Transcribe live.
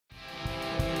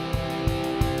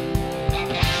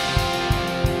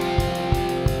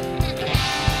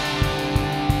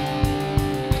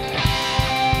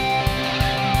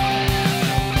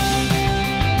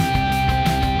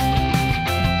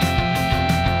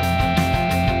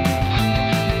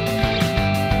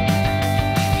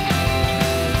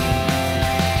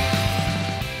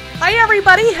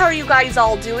everybody, how are you guys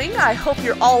all doing? I hope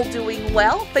you're all doing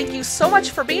well. Thank you so much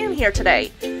for being here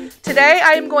today. Today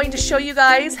I am going to show you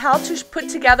guys how to put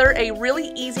together a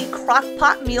really easy crock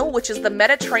pot meal, which is the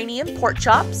Mediterranean pork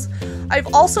chops.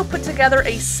 I've also put together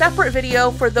a separate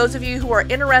video for those of you who are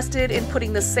interested in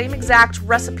putting the same exact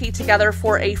recipe together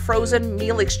for a frozen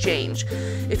meal exchange.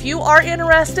 If you are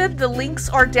interested, the links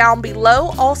are down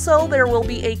below. Also, there will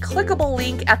be a clickable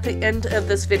link at the end of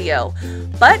this video.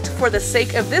 But for the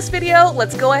sake of this video,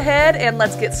 let's go ahead and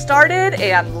let's get started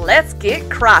and let's get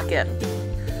crockin'.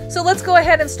 So let's go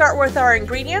ahead and start with our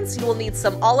ingredients. You will need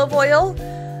some olive oil.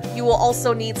 You will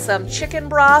also need some chicken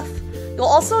broth. You'll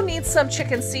also need some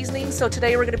chicken seasoning, so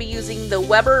today we're going to be using the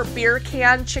Weber beer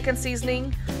can chicken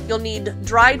seasoning. You'll need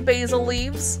dried basil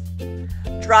leaves,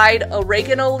 dried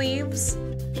oregano leaves,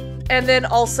 and then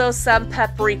also some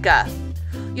paprika.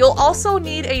 You'll also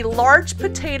need a large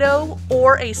potato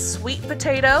or a sweet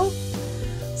potato,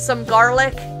 some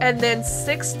garlic, and then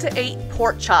 6 to 8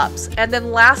 pork chops. And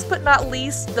then last but not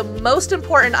least, the most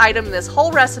important item in this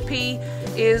whole recipe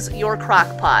is your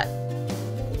crock pot.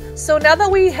 So now that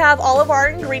we have all of our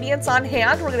ingredients on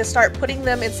hand, we're going to start putting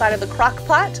them inside of the crock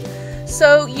pot.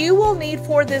 So you will need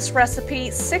for this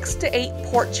recipe 6 to 8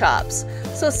 pork chops.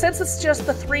 So since it's just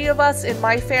the 3 of us in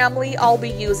my family, I'll be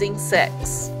using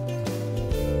 6.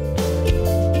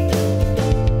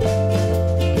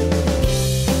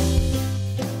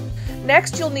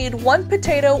 Next, you'll need 1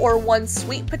 potato or 1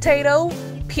 sweet potato,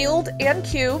 peeled and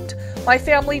cubed. My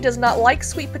family does not like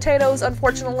sweet potatoes,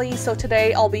 unfortunately, so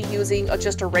today I'll be using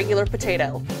just a regular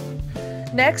potato.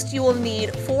 Next, you will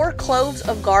need 4 cloves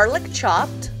of garlic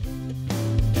chopped,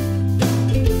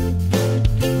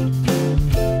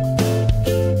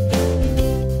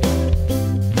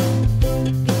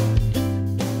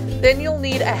 then you'll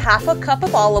need a half a cup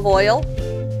of olive oil,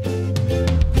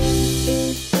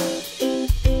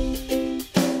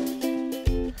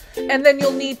 and then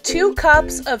you'll need 2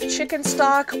 cups of chicken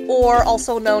stock, or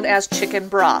also known as chicken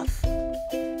broth.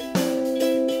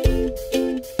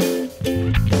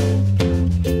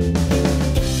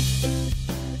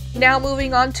 Now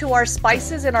moving on to our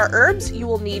spices and our herbs, you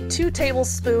will need 2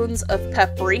 tablespoons of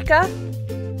paprika,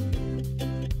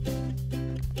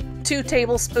 2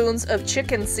 tablespoons of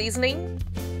chicken seasoning,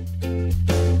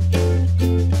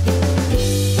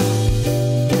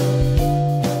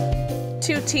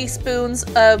 2 teaspoons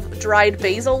of dried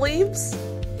basil leaves,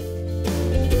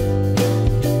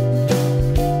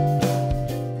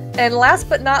 and last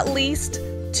but not least,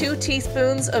 2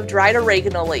 teaspoons of dried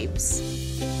oregano leaves.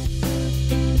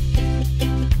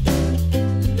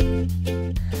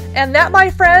 And that, my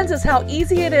friends, is how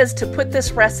easy it is to put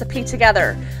this recipe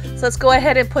together. So let's go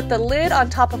ahead and put the lid on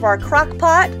top of our crock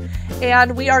pot,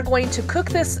 and we are going to cook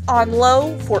this on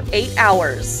low for 8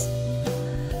 hours.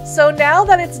 So now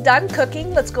that it's done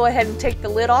cooking, let's go ahead and take the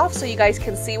lid off so you guys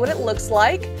can see what it looks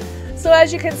like. So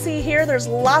as you can see here, there's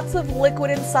lots of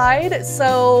liquid inside,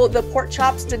 so the pork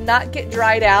chops did not get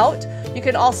dried out. You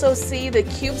can also see the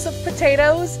cubes of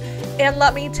potatoes, and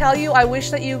let me tell you, I wish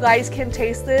that you guys can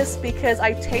taste this because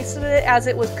I tasted it as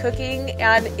it was cooking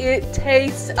and it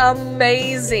tastes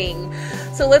amazing.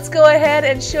 So let's go ahead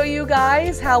and show you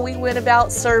guys how we went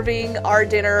about serving our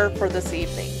dinner for this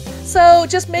evening. So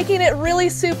just making it really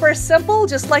super simple,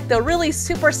 just like the really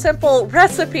super simple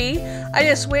recipe, I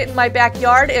just went in my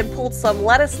backyard and pulled some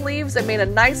lettuce leaves and made a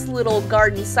nice little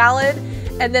garden salad.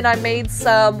 And then I made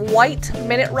some white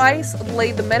minute rice,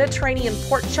 laid the Mediterranean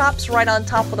pork chops right on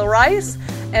top of the rice,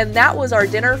 and that was our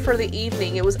dinner for the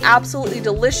evening. It was absolutely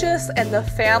delicious, and the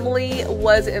family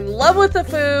was in love with the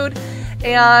food,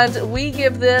 and we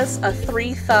give this a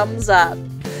 3 thumbs up.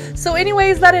 So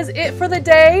anyways, that is it for the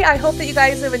day. I hope that you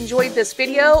guys have enjoyed this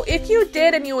video. If you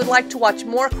did and you would like to watch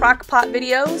more crock pot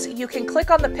videos, you can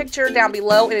click on the picture down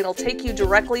below and it'll take you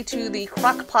directly to the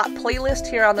crock pot playlist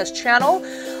here on this channel.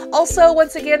 Also,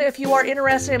 once again, if you are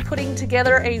interested in putting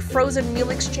together a frozen meal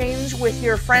exchange with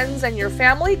your friends and your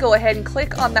family, go ahead and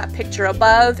click on that picture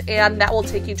above and that will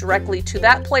take you directly to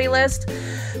that playlist.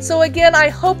 So again, I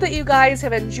hope that you guys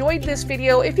have enjoyed this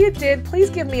video. If you did, please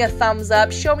give me a thumbs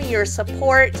up, show me your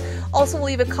support. Also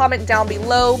leave a comment down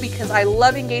below because I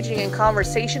love engaging in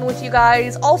conversation with you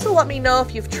guys. Also let me know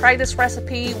if you've tried this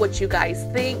recipe, what you guys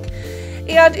think.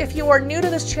 And if you are new to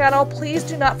this channel, please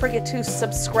do not forget to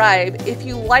subscribe. If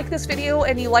you like this video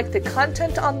and you like the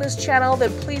content on this channel,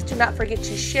 then please do not forget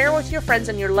to share with your friends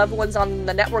and your loved ones on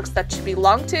the networks that you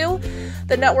belong to.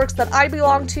 The networks that I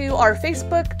belong to are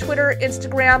Facebook, Twitter,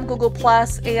 Instagram, Google+,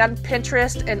 and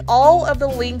Pinterest, and all of the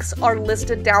links are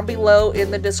listed down below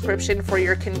in the description for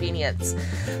your convenience.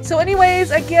 So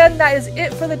anyways, again, that is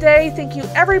it for the day. Thank you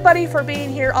everybody for being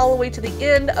here all the way to the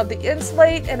end of the end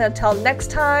slate, and until next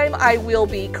time, I will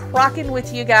be crocking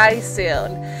with you guys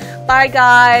soon. Bye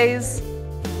guys!